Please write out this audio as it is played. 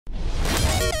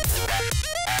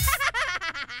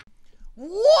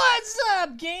What's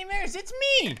up, gamers? It's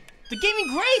me, the Gaming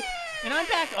Grape, and I'm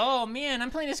back. Oh man,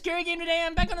 I'm playing a scary game today.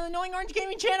 I'm back on the Annoying Orange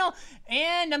Gaming channel,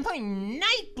 and I'm playing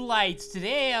Night Blights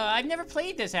today. I've never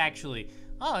played this actually.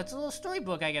 Oh, it's a little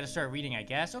storybook I gotta start reading, I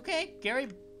guess. Okay, Gary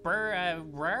Burr, I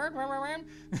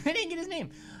didn't get his name.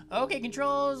 Okay,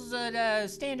 controls,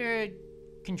 standard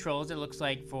controls it looks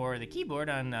like for the keyboard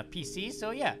on the PC,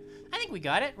 so yeah. I think we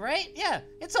got it, right? Yeah,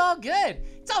 it's all good.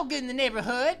 It's all good in the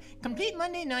neighborhood. Complete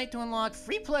Monday night to unlock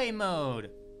free play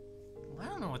mode. I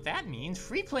don't know what that means.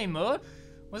 Free play mode?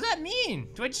 What does that mean?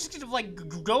 Do I just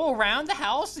like go around the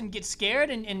house and get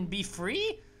scared and be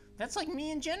free? That's like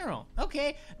me in general.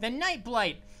 Okay, the Night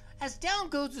Blight. As down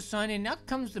goes the sun and up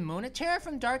comes the moon, a terror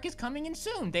from dark is coming in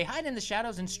soon. They hide in the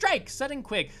shadows and strike, sudden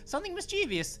quick, something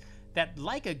mischievous that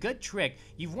like a good trick.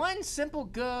 You've one simple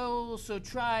goal, so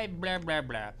try blah blah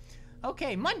blah.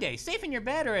 Okay, Monday, safe in your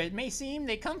bed, or it may seem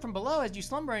they come from below as you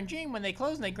slumber and dream. When they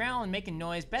close and they growl and make a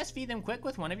noise, best feed them quick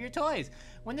with one of your toys.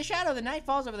 When the shadow of the night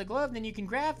falls over the globe, then you can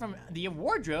grab from the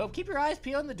wardrobe. Keep your eyes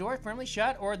peeled and the door firmly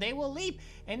shut, or they will leap,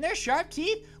 and their sharp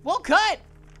teeth will cut.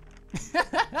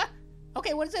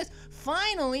 Okay, what is this?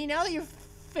 Finally, now that your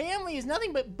family is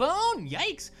nothing but bone,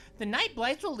 yikes, the Night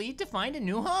Blights will lead to find a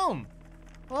new home.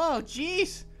 Oh,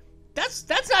 jeez. That's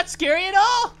not scary at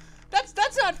all.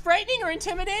 That's not frightening or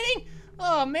intimidating.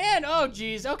 Oh man, oh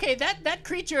geez. Okay, that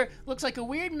creature looks like a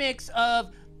weird mix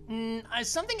of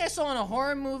something I saw in a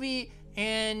horror movie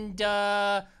and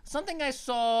something I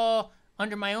saw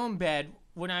under my own bed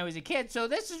when I was a kid. So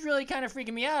this is really kind of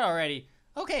freaking me out already.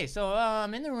 Okay, so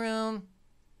I'm in the room.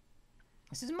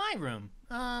 This is my room.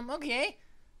 Okay,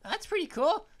 that's pretty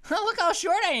cool. Look how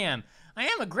short I am. I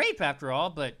am a grape after all,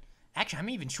 but actually, I'm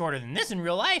even shorter than this in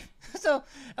real life. So,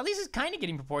 at least it's kind of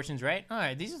getting proportions, right? All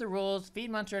right, these are the rules. Feed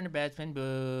monster under bed, spin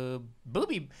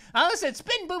booby. I almost said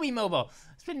spin booby mobile.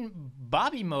 Spin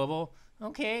Bobby mobile.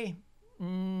 Okay.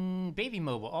 Baby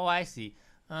mobile. Oh, I see.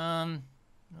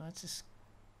 That's a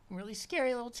really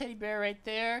scary little teddy bear right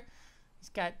there. He's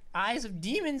got eyes of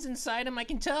demons inside him, I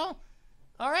can tell.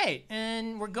 All right,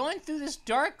 and we're going through this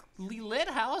darkly lit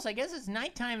house. I guess it's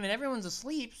nighttime and everyone's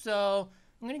asleep, so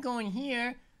I'm going to go in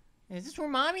here. Is this where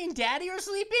Mommy and Daddy are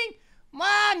sleeping?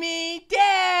 Mommy,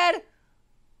 Dad!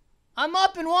 I'm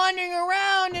up and wandering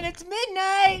around and it's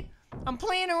midnight. I'm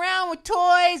playing around with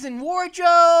toys and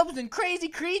wardrobes and crazy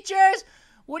creatures.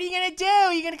 What are you gonna do?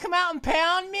 Are you gonna come out and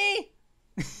pound me?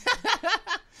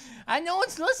 No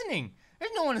one's listening.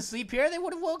 There's no one asleep here. They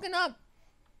would have woken up.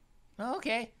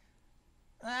 Okay.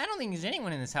 I don't think there's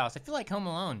anyone in this house. I feel like Home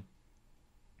Alone.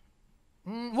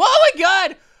 Whoa, my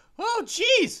God! Oh,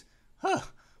 jeez! Huh.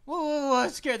 Whoa,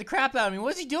 that scared the crap out of me.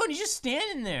 What's he doing? He's just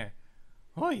standing there.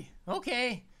 Oi,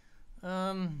 okay.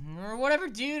 Or whatever,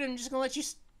 dude. I'm just gonna let you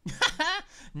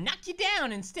knock you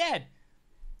down instead.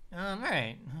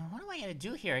 Alright. What do I gotta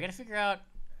do here? I gotta figure out.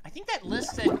 I think that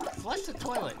list said flush the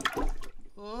toilet.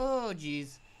 Oh,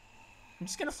 jeez. I'm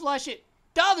just gonna flush it.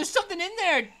 Oh, there's something in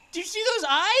there. Do you see those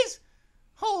eyes?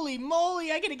 Holy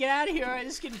moly, I gotta get out of here. Alright,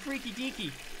 this is getting freaky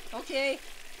deaky. Okay.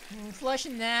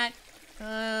 Flushing that.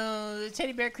 The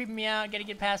teddy bear creeping me out. Gotta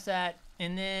get past that.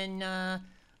 And then, oh,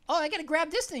 I gotta grab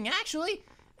this thing, actually.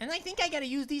 And I think I gotta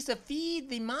use these to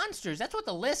feed the monsters. That's what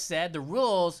the list said, the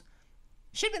rules.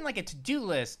 Should have been like a to-do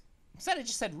list. Instead, it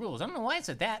just said rules. I don't know why it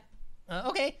said that.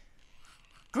 Okay.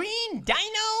 Green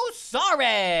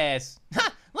Dinosaurus!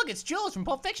 Ha! Look, it's Jules from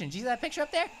Pulp Fiction. Did you see that picture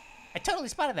up there? I totally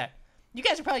spotted that. You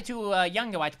guys are probably too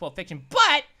young to watch Pulp Fiction,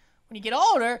 but when you get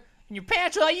older, and your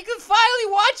parents are like, you can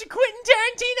finally watch a Quentin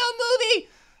Tarantino movie!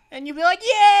 And you'll be like,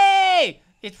 yay!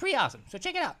 It's pretty awesome, so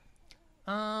check it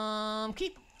out.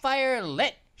 Keep fire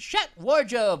lit. Shut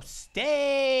wardrobe.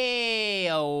 Stay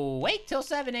awake till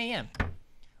 7 a.m. Well,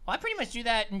 I pretty much do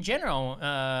that in general,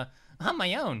 on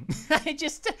my own. I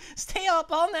just stay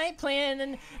up all night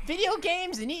playing video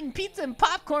games and eating pizza and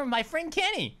popcorn with my friend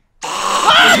Kenny.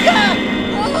 Oh, God!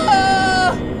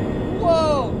 Oh!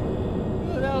 Whoa!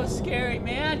 Oh, that was scary,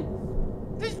 man.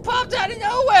 This popped out of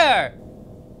nowhere!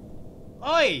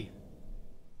 Oi!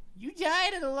 You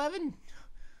died at 11?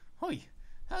 Oi,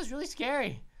 that was really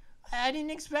scary. I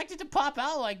didn't expect it to pop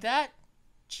out like that.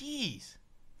 Jeez.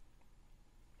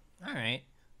 Alright.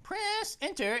 Press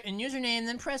enter in username,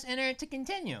 then press enter to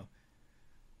continue.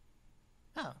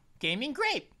 Oh, Gaming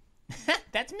Grape.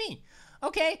 That's me.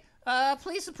 Okay,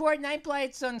 please support Night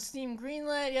Blights on Steam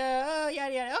Greenlit. Yada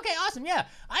yada. Okay, awesome. Yeah,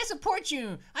 I support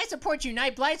you. I support you,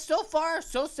 Night Blights. So far,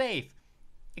 so safe.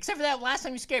 Except for that last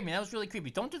time you scared me. That was really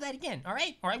creepy. Don't do that again, all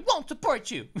right? Or I won't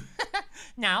support you.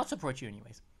 Now I'll support you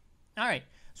anyways. All right.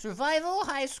 Survival,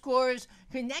 high scores,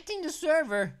 connecting to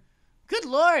server. Good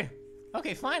lord.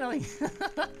 Okay, finally.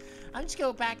 I'm just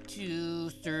go back to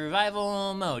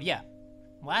survival mode. Yeah.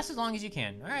 Last as long as you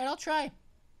can. All right, I'll try.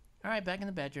 All right, back in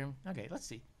the bedroom. Okay, let's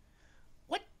see.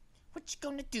 What you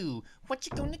gonna do? What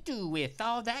you gonna do with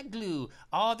all that glue?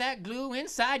 All that glue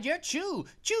inside your chew.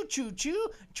 Chew, chew, chew.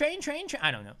 Train, train, train. I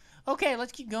don't know. Okay,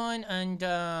 let's keep going. And,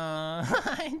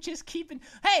 I'm just keeping...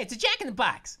 Hey, it's a Jack in the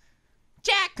Box.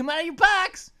 Jack, come out of your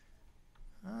box.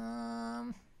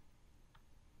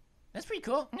 That's pretty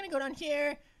cool. I'm gonna go down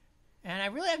here. And I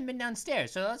really haven't been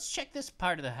downstairs. So let's check this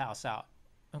part of the house out.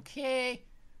 Okay.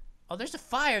 Oh, there's a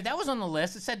fire. That was on the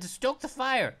list. It said to stoke the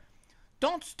fire.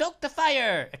 Don't stoke the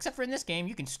fire! Except for in this game,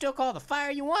 you can stoke all the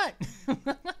fire you want.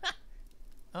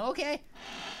 Okay.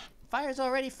 Fire's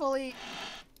already fully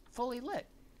lit.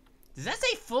 Does that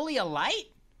say fully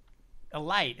alight?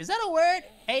 Alight. Is that a word?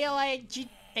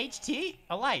 A-L-I-G-H-T?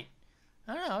 Alight.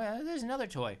 I don't know. There's another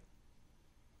toy.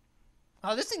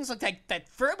 Oh, this thing looks like that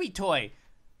Furby toy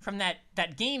from that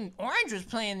game Orange was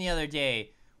playing the other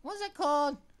day. What was that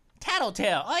called?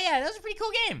 Tattletale. Oh, yeah, that was a pretty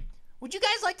cool game. Would you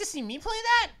guys like to see me play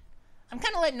that? I'm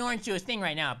kind of letting Orange do his thing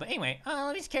right now, but anyway,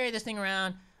 let me just carry this thing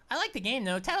around. I like the game,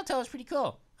 though. Tattletale is pretty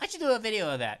cool. I should do a video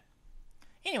of that.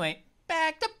 Anyway,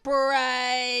 back to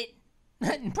Bright.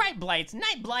 Bright Blights.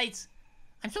 Night Blights.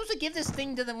 I'm supposed to give this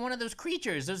thing to one of those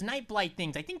creatures, those Night Blight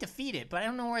things. I think to feed it, but I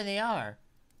don't know where they are.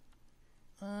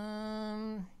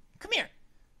 Come here.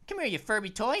 Come here, you Furby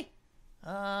toy.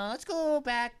 Let's go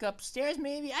back upstairs,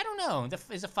 maybe. I don't know.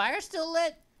 Is the fire still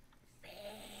lit?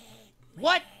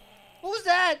 What? What was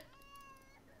that?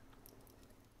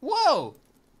 Whoa!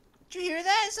 Did you hear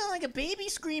that? It sounded like a baby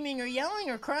screaming or yelling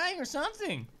or crying or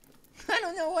something. I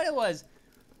don't know what it was.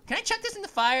 Can I chuck this in the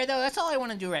fire, though? That's all I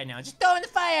want to do right now. Just throw it in the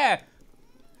fire!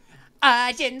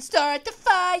 I didn't start the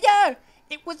fire!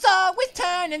 It was always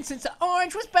turning since the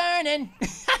orange was burning!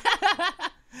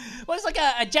 Well, it's like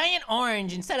a giant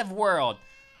orange instead of world.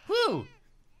 Whew!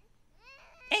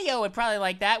 Ayo would probably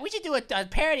like that. We should do a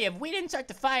parody of We Didn't Start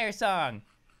the Fire song.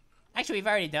 Actually, we've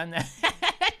already done that.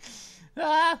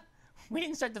 We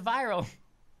didn't start the viral.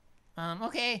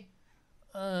 Okay.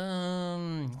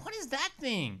 What is that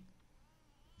thing?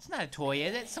 It's not a toy,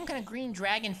 is it? It's some kind of green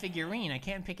dragon figurine. I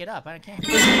can't pick it up. I can't.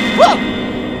 Whoa!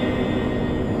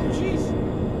 Oh, jeez.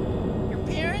 Your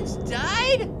parents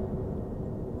died?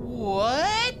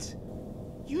 What?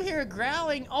 You hear a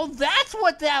growling? Oh, that's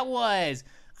what that was.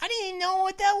 I didn't even know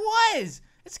what that was.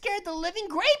 It scared the living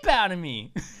grape out of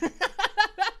me.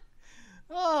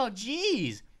 Oh,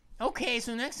 jeez. Okay,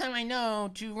 so next time I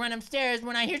know to run upstairs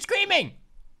when I hear screaming.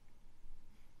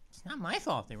 It's not my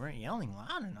fault they weren't yelling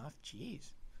loud enough.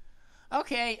 Jeez.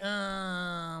 Okay,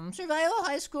 survival,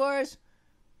 high scores.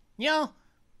 You know,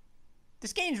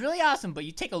 this game's really awesome, but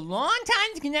you take a long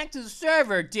time to connect to the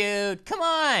server, dude. Come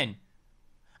on.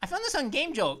 I found this on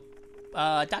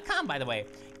GameJolt.com, by the way.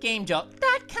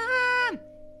 GameJolt.com.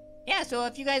 Yeah, so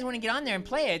if you guys want to get on there and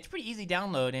play it, it's pretty easy to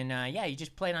download, and yeah, you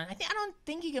just play it on, I don't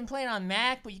think you can play it on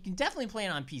Mac, but you can definitely play it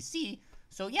on PC,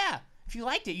 so yeah, if you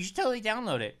liked it, you should totally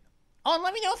download it. Oh, and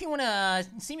let me know if you want to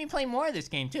see me play more of this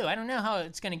game, too. I don't know how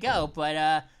it's going to go,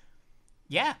 but,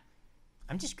 yeah,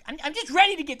 I'm just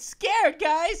ready to get scared,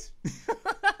 guys.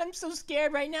 I'm so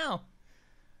scared right now.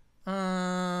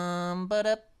 I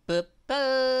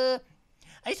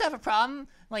used to have a problem.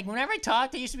 Like, whenever I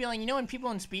talked, I used to be like, you know, when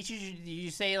people in speeches, you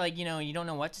say, like, you know, you don't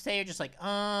know what to say, or just like,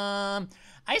 I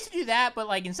used to do that, but,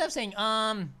 like, instead of saying,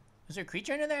 is there a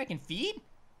creature under there I can feed?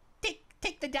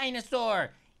 Take the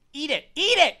dinosaur. Eat it.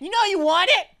 Eat it. You know you want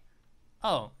it.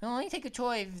 Oh, they'll only take a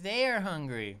toy if they're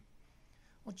hungry.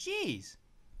 Well, geez.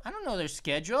 I don't know their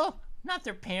schedule. Not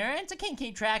their parents. I can't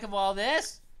keep track of all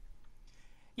this.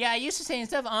 Yeah, I used to say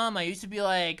instead of I used to be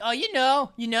like, oh, you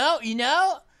know.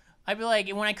 I'd be like,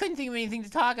 when I couldn't think of anything to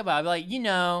talk about, I'd be like, you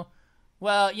know.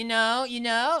 Well, you know.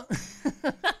 It's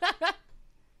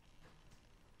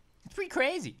pretty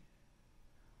crazy.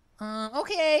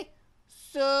 Okay.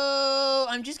 So,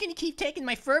 I'm just gonna keep taking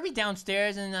my Furby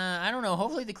downstairs, and, I don't know,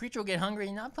 hopefully the creature will get hungry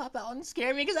and not pop out and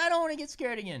scare me, because I don't want to get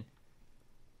scared again.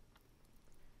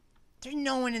 There's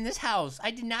no one in this house.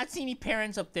 I did not see any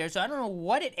parents up there, so I don't know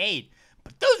what it ate.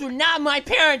 But those were not my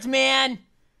parents, man!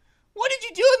 What did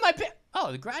you do with my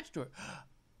Oh, the garage door.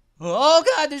 Oh,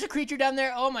 God, there's a creature down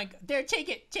there. Oh, my God. There, take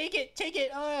it.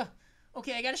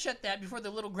 Okay, I gotta shut that before the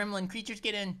little gremlin creatures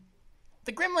get in.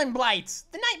 The gremlin blights.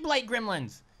 The night blight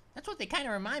gremlins. That's what they kind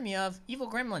of remind me of.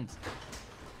 Evil gremlins.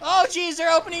 Oh, jeez,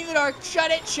 they're opening the door. Shut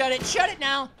it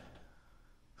now.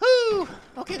 Whew.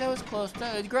 Okay, that was close.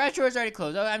 The garage door is already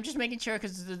closed. Oh, I'm just making sure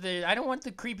because I don't want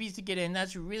the creepies to get in.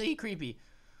 That's really creepy.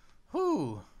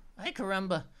 Whew. Ay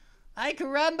caramba.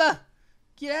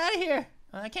 Get out of here.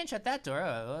 I can't shut that door.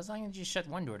 As long as you just shut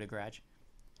one door to the garage.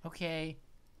 Okay.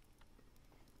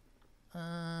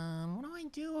 What do I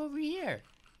do over here?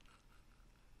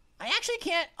 I actually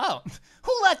can't. Oh,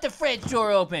 who left the fridge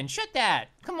door open? Shut that.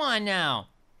 Come on now.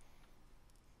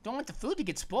 Don't want the food to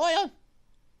get spoiled.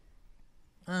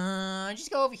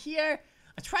 Just go over here.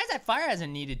 I'm surprised that fire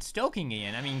hasn't needed stoking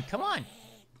again. I mean, come on.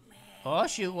 Oh,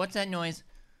 shoot. What's that noise?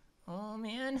 Oh,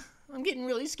 man. I'm getting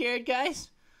really scared, guys.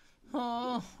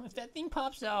 Oh, if that thing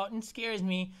pops out and scares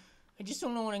me, I just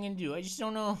don't know what I'm going to do. I just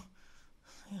don't know.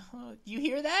 You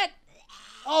hear that?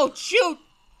 Oh, shoot.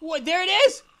 What? There it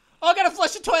is. Oh, I got to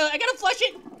flush the toilet. I got to flush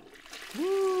it.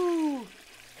 Woo.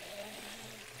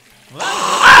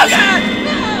 Oh, God.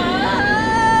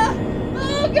 Ah!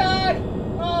 Oh, God.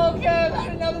 Okay, I've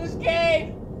had enough of this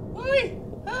game.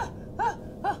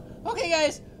 Okay,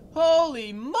 guys.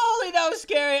 Holy moly, that was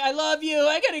scary. I love you.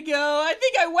 I gotta go. I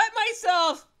think I wet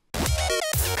myself.